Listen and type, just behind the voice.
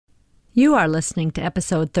You are listening to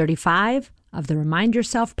episode 35 of the Remind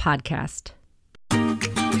Yourself podcast.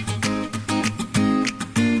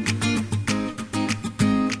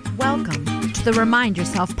 Welcome to the Remind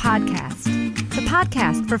Yourself podcast, the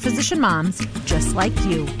podcast for physician moms just like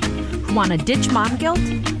you who want to ditch mom guilt,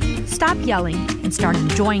 stop yelling, and start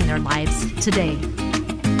enjoying their lives today.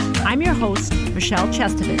 I'm your host, Michelle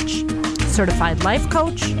Chestovich, certified life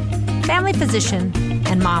coach, family physician,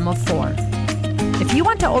 and mom of 4. If you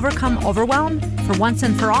want to overcome overwhelm for once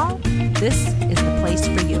and for all, this is the place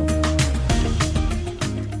for you.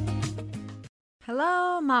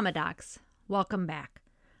 Hello, Mama Docs. Welcome back.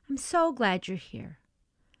 I'm so glad you're here.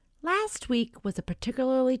 Last week was a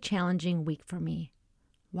particularly challenging week for me.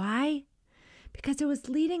 Why? Because it was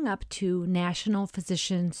leading up to National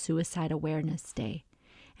Physician Suicide Awareness Day.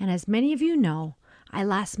 And as many of you know, I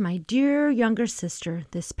lost my dear younger sister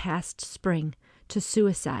this past spring to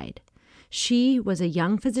suicide. She was a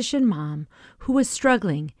young physician mom who was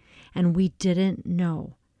struggling, and we didn't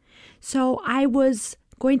know. So I was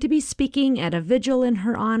going to be speaking at a vigil in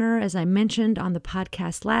her honor, as I mentioned on the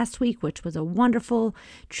podcast last week, which was a wonderful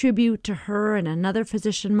tribute to her and another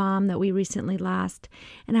physician mom that we recently lost.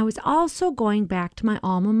 And I was also going back to my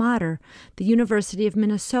alma mater, the University of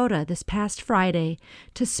Minnesota, this past Friday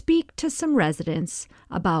to speak to some residents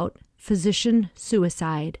about physician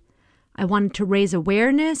suicide. I wanted to raise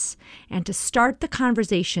awareness and to start the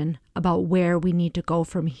conversation about where we need to go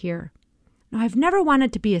from here. Now, I've never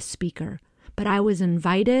wanted to be a speaker, but I was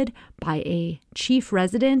invited by a chief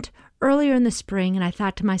resident earlier in the spring, and I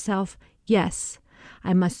thought to myself, yes,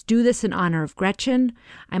 I must do this in honor of Gretchen.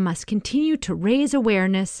 I must continue to raise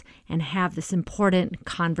awareness and have this important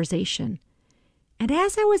conversation. And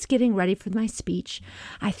as I was getting ready for my speech,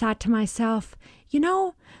 I thought to myself,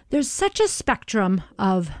 there's such a spectrum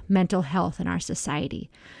of mental health in our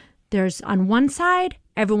society. There's on one side,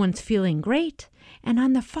 everyone's feeling great, and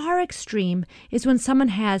on the far extreme is when someone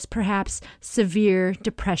has perhaps severe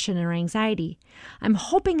depression or anxiety. I'm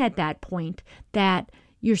hoping at that point that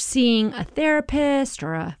you're seeing a therapist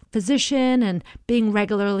or a physician and being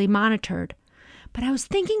regularly monitored. But I was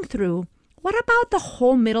thinking through, what about the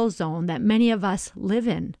whole middle zone that many of us live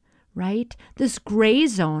in, right? This gray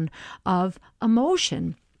zone of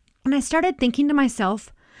emotion. And I started thinking to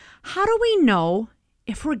myself, how do we know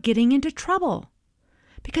if we're getting into trouble?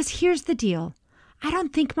 Because here's the deal. I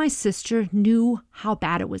don't think my sister knew how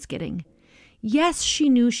bad it was getting. Yes, she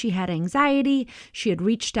knew she had anxiety. She had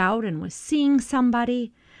reached out and was seeing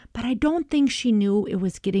somebody, but I don't think she knew it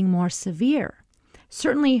was getting more severe.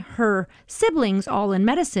 Certainly her siblings, all in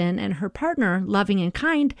medicine, and her partner, loving and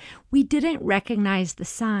kind, we didn't recognize the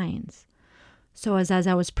signs. So as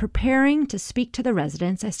I was preparing to speak to the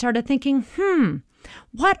residents, I started thinking,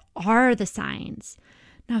 what are the signs?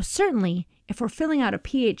 Now, certainly, if we're filling out a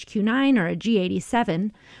PHQ-9 or a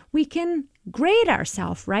G87, we can grade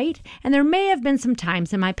ourselves, right? And there may have been some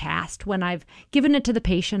times in my past when I've given it to the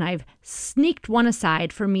patient, I've sneaked one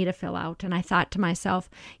aside for me to fill out, and I thought to myself,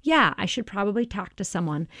 yeah, I should probably talk to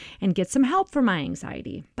someone and get some help for my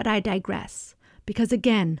anxiety. But I digress. Because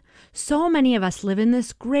again, so many of us live in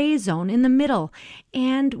this gray zone in the middle,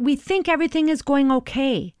 and we think everything is going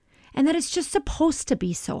okay, and that it's just supposed to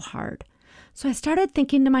be so hard. So I started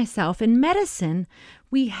thinking to myself, in medicine,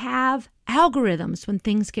 we have algorithms when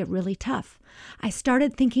things get really tough. I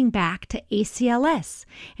started thinking back to ACLS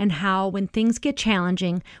and how when things get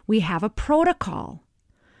challenging, we have a protocol.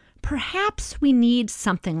 Perhaps we need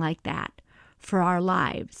something like that for our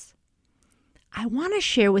lives. I want to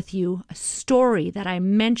share with you a story that I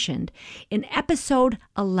mentioned in episode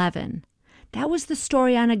 11. That was the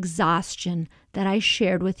story on exhaustion that I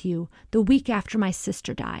shared with you the week after my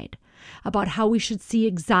sister died, about how we should see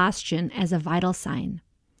exhaustion as a vital sign.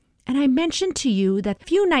 And I mentioned to you that a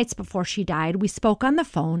few nights before she died, we spoke on the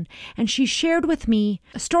phone, and she shared with me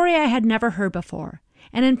a story I had never heard before.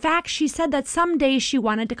 And in fact, she said that someday she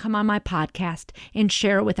wanted to come on my podcast and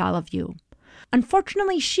share it with all of you.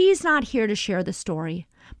 Unfortunately, she's not here to share the story,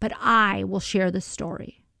 but I will share the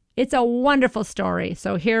story. It's a wonderful story,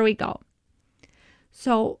 so here we go.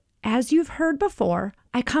 So, as you've heard before,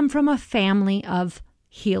 I come from a family of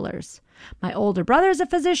healers. My older brother's a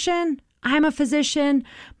physician, I'm a physician,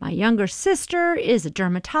 my younger sister is a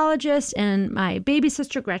dermatologist, and my baby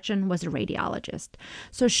sister Gretchen was a radiologist.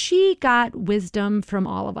 So she got wisdom from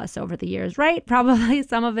all of us over the years, right? Probably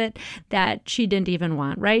some of it that she didn't even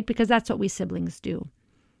want, right? Because that's what we siblings do.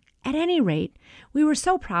 At any rate, we were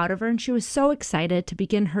so proud of her, and she was so excited to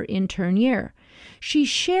begin her intern year. She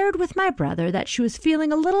shared with my brother that she was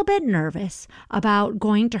feeling a little bit nervous about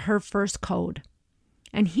going to her first code.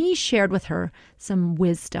 And he shared with her some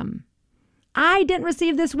wisdom. I didn't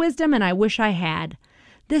receive this wisdom, and I wish I had.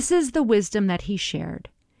 This is the wisdom that he shared.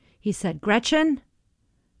 He said, Gretchen,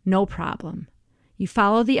 no problem. You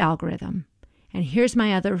follow the algorithm. And here's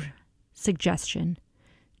my other suggestion.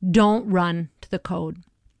 Don't run to the code.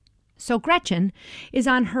 So Gretchen is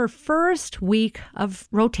on her first week of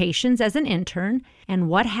rotations as an intern. And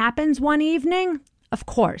what happens one evening? Of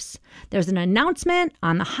course, there's an announcement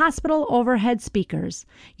on the hospital overhead speakers.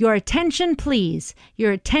 Your attention, please.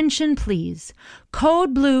 Your attention, please.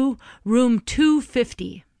 Code blue, room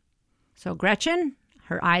 250. So Gretchen,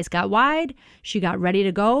 her eyes got wide. She got ready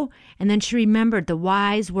to go. And then she remembered the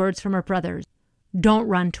wise words from her brothers. Don't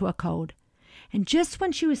run to a code. And just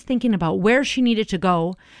when she was thinking about where she needed to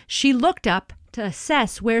go, she looked up to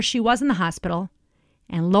assess where she was in the hospital.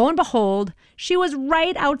 And lo and behold, she was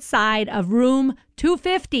right outside of room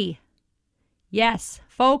 250. Yes,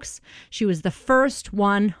 folks, she was the first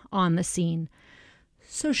one on the scene.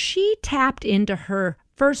 So she tapped into her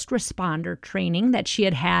first responder training that she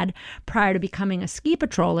had had prior to becoming a ski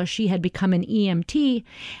patroller. She had become an EMT,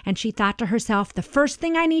 and she thought to herself, the first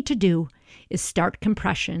thing I need to do is start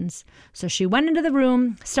compressions. So she went into the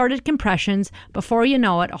room, started compressions. Before you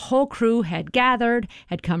know it, a whole crew had gathered,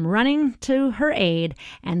 had come running to her aid,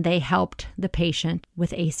 and they helped the patient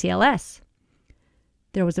with ACLS.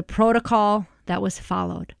 There was a protocol that was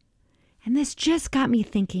followed. And this just got me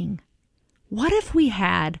thinking, what if we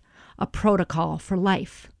had a protocol for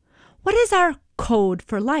life? What is our code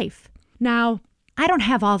for life? Now, I don't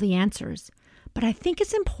have all the answers, but I think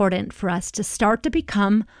it's important for us to start to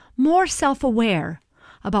become more self-aware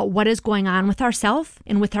about what is going on with ourselves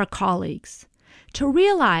and with our colleagues. To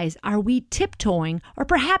realize, are we tiptoeing or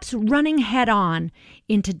perhaps running head-on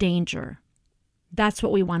into danger? That's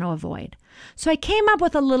what we want to avoid. So I came up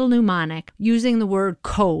with a little mnemonic using the word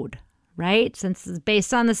code, right? Since it's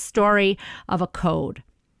based on the story of a code.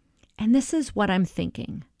 And this is what I'm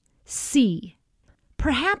thinking. C.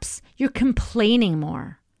 Perhaps you're complaining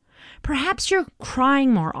more. Perhaps you're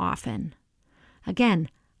crying more often. Again,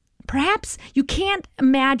 perhaps you can't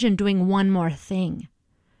imagine doing one more thing.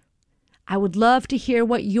 I would love to hear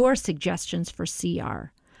what your suggestions for C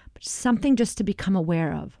are, but something just to become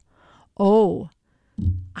aware of. Oh,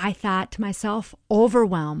 I thought to myself,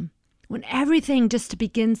 overwhelm. When everything just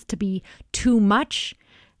begins to be too much,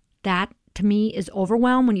 that to me is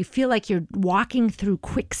overwhelm. When you feel like you're walking through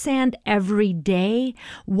quicksand every day,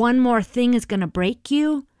 one more thing is going to break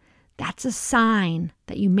you. That's a sign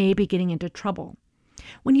that you may be getting into trouble.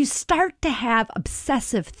 When you start to have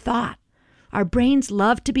obsessive thought, our brains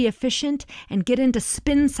love to be efficient and get into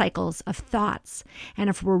spin cycles of thoughts. And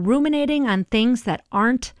if we're ruminating on things that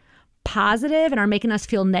aren't positive and are making us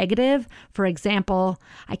feel negative, for example,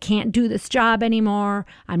 I can't do this job anymore,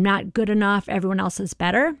 I'm not good enough, everyone else is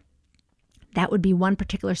better, that would be one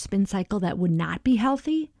particular spin cycle that would not be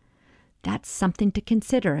healthy. That's something to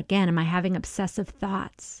consider. Again, am I having obsessive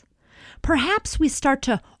thoughts? Perhaps we start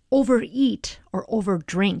to overeat or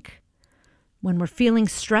overdrink. When we're feeling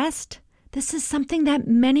stressed, this is something that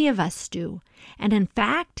many of us do. And in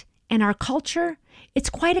fact, in our culture, it's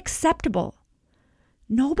quite acceptable.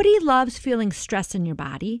 Nobody loves feeling stress in your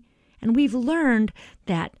body. And we've learned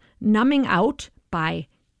that numbing out by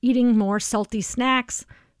eating more salty snacks,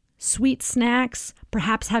 sweet snacks,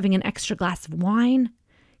 perhaps having an extra glass of wine,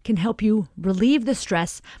 can help you relieve the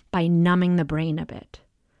stress by numbing the brain a bit.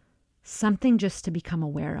 Something just to become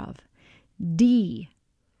aware of. D.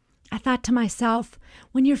 I thought to myself,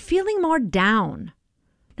 when you're feeling more down,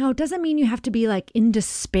 now it doesn't mean you have to be like in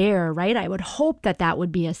despair, right? I would hope that that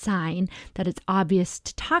would be a sign that it's obvious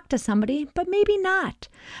to talk to somebody, but maybe not.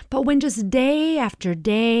 But when just day after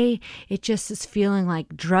day, it just is feeling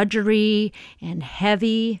like drudgery and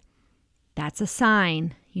heavy, that's a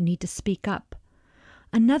sign you need to speak up.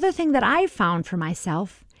 Another thing that I found for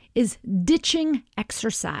myself is ditching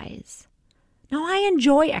exercise. Now, I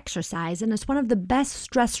enjoy exercise, and it's one of the best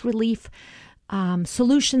stress relief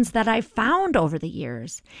solutions that I've found over the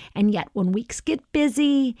years. And yet, when weeks get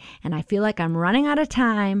busy and I feel like I'm running out of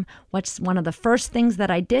time, what's one of the first things that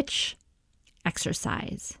I ditch?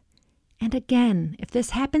 Exercise. And again, if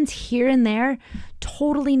this happens here and there,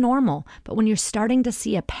 totally normal. But when you're starting to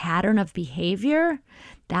see a pattern of behavior,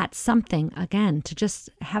 that's something, again, to just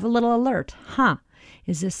have a little alert.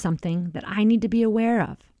 Is this something that I need to be aware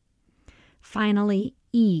of? Finally,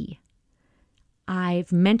 E.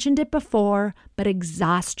 I've mentioned it before, but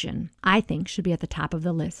exhaustion, I think, should be at the top of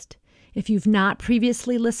the list. If you've not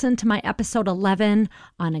previously listened to my episode 11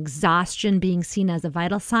 on exhaustion being seen as a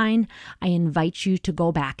vital sign, I invite you to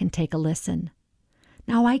go back and take a listen.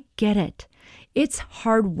 Now, I get it. It's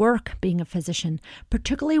hard work being a physician,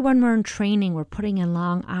 particularly when we're in training, we're putting in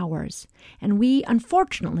long hours. And we,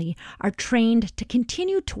 unfortunately, are trained to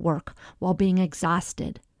continue to work while being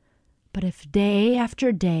exhausted. But if day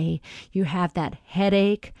after day you have that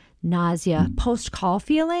headache, nausea, post-call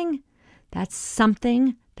feeling, that's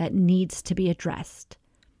something that needs to be addressed.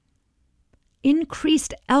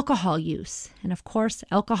 Increased alcohol use. And of course,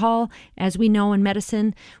 alcohol, as we know in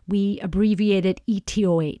medicine, we abbreviate it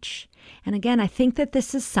ETOH. And again, I think that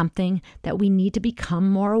this is something that we need to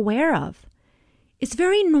become more aware of. It's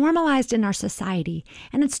very normalized in our society,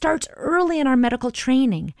 and it starts early in our medical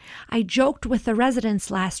training. I joked with the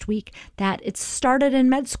residents last week that it started in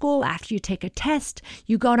med school. After you take a test,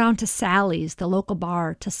 you go down to Sally's, the local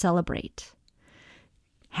bar, to celebrate.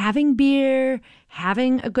 Having beer,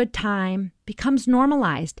 having a good time becomes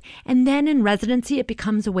normalized. And then in residency, it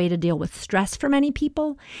becomes a way to deal with stress for many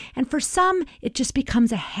people. And for some, it just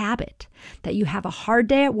becomes a habit that you have a hard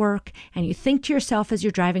day at work and you think to yourself as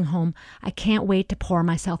you're driving home, I can't wait to pour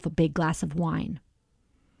myself a big glass of wine.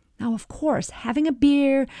 Now, of course, having a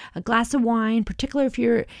beer, a glass of wine, particularly if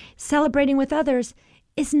you're celebrating with others,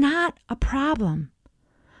 is not a problem.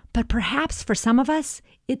 But perhaps for some of us,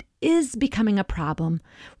 it is becoming a problem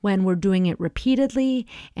when we're doing it repeatedly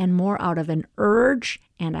and more out of an urge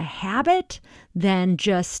and a habit than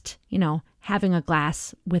just, having a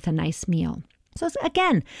glass with a nice meal. So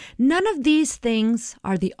again, none of these things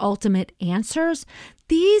are the ultimate answers.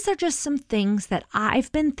 These are just some things that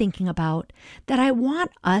I've been thinking about that I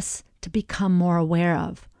want us to become more aware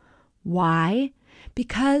of. Why?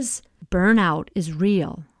 Because burnout is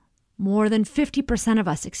real. More than 50% of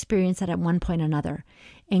us experience it at one point or another.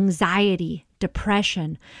 Anxiety,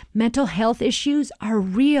 depression, mental health issues are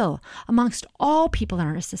real amongst all people in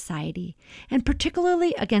our society, and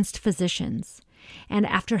particularly against physicians. And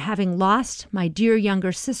after having lost my dear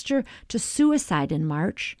younger sister to suicide in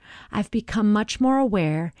March, I've become much more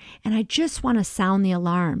aware, and I just want to sound the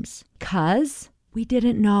alarms because we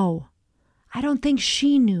didn't know. I don't think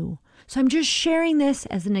she knew. So I'm just sharing this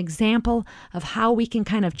as an example of how we can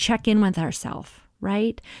kind of check in with ourselves,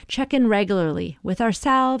 right? Check in regularly with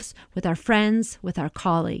ourselves, with our friends, with our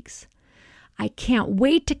colleagues. I can't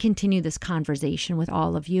wait to continue this conversation with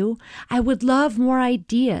all of you. I would love more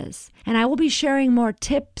ideas, and I will be sharing more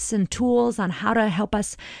tips and tools on how to help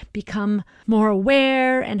us become more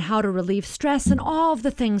aware and how to relieve stress and all of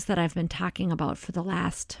the things that I've been talking about for the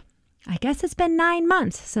last, I guess it's been 9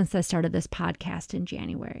 months since I started this podcast in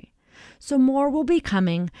January. So more will be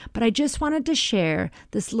coming, but I just wanted to share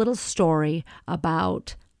this little story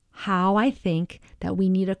about how I think that we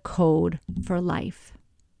need a code for life.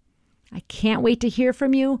 I can't wait to hear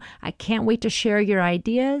from you. I can't wait to share your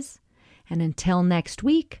ideas. And until next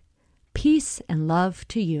week, peace and love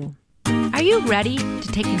to you. Are you ready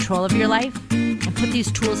to take control of your life and put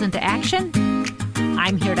these tools into action?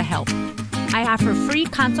 I'm here to help. I offer free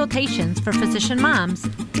consultations for physician moms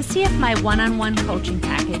to see if my one-on-one coaching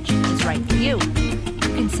package is right for you. You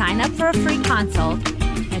can sign up for a free consult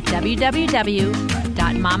at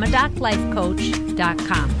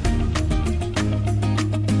www.mamadoclifecoach.com.